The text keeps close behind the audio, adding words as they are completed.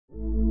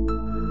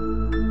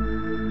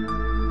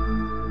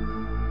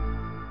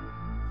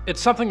It's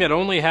something that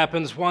only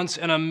happens once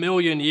in a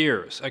million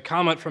years. A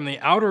comet from the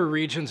outer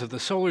regions of the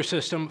solar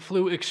system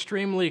flew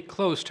extremely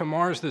close to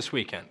Mars this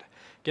weekend,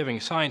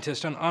 giving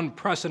scientists an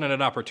unprecedented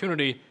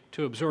opportunity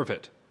to observe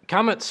it.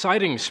 Comet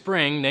Sighting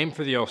Spring, named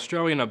for the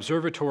Australian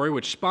observatory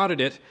which spotted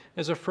it,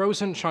 is a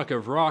frozen chunk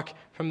of rock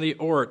from the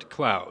Oort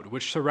cloud,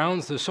 which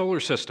surrounds the solar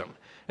system.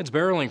 It's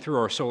barreling through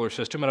our solar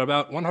system at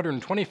about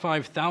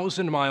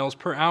 125,000 miles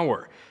per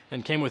hour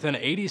and came within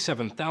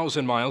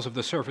 87,000 miles of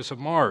the surface of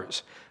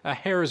Mars, a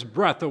hair's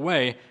breadth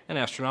away in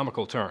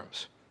astronomical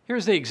terms.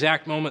 Here's the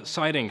exact moment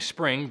Sighting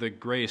Spring, the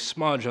gray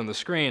smudge on the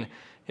screen,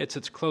 hits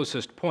its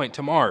closest point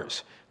to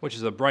Mars, which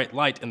is a bright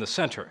light in the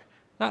center.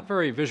 Not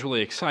very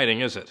visually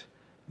exciting, is it?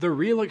 The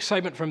real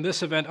excitement from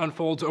this event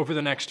unfolds over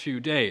the next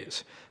few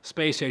days.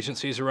 Space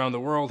agencies around the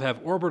world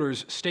have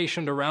orbiters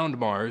stationed around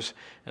Mars,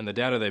 and the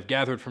data they've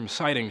gathered from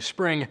Sighting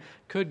Spring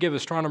could give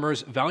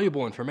astronomers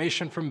valuable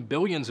information from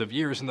billions of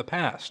years in the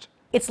past.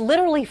 It's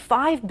literally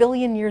 5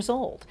 billion years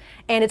old,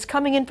 and it's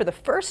coming in for the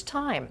first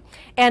time.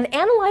 And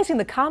analyzing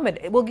the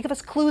comet will give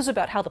us clues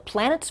about how the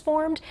planets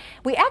formed.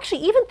 We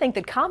actually even think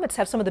that comets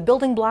have some of the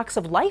building blocks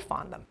of life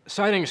on them.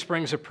 Sighting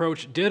Spring's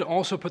approach did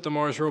also put the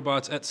Mars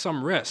robots at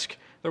some risk.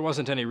 There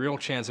wasn't any real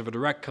chance of a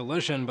direct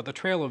collision, but the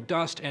trail of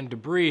dust and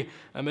debris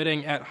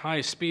emitting at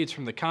high speeds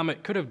from the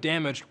comet could have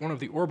damaged one of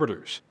the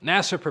orbiters.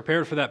 NASA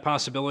prepared for that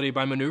possibility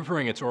by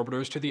maneuvering its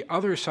orbiters to the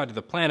other side of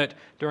the planet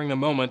during the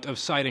moment of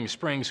Sighting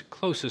Spring's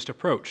closest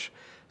approach.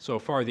 So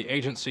far, the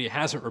agency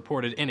hasn't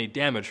reported any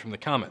damage from the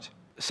comet.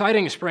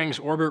 Sighting Spring's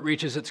orbit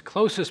reaches its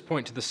closest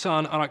point to the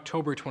Sun on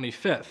October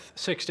 25th,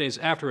 6 days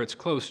after its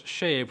close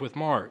shave with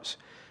Mars.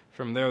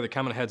 From there, the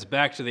comet heads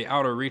back to the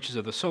outer reaches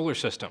of the solar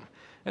system.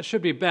 It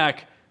should be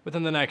back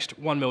within the next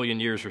 1 million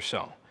years or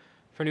so.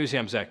 For Newsy,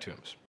 I'm Zach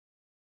Toombs.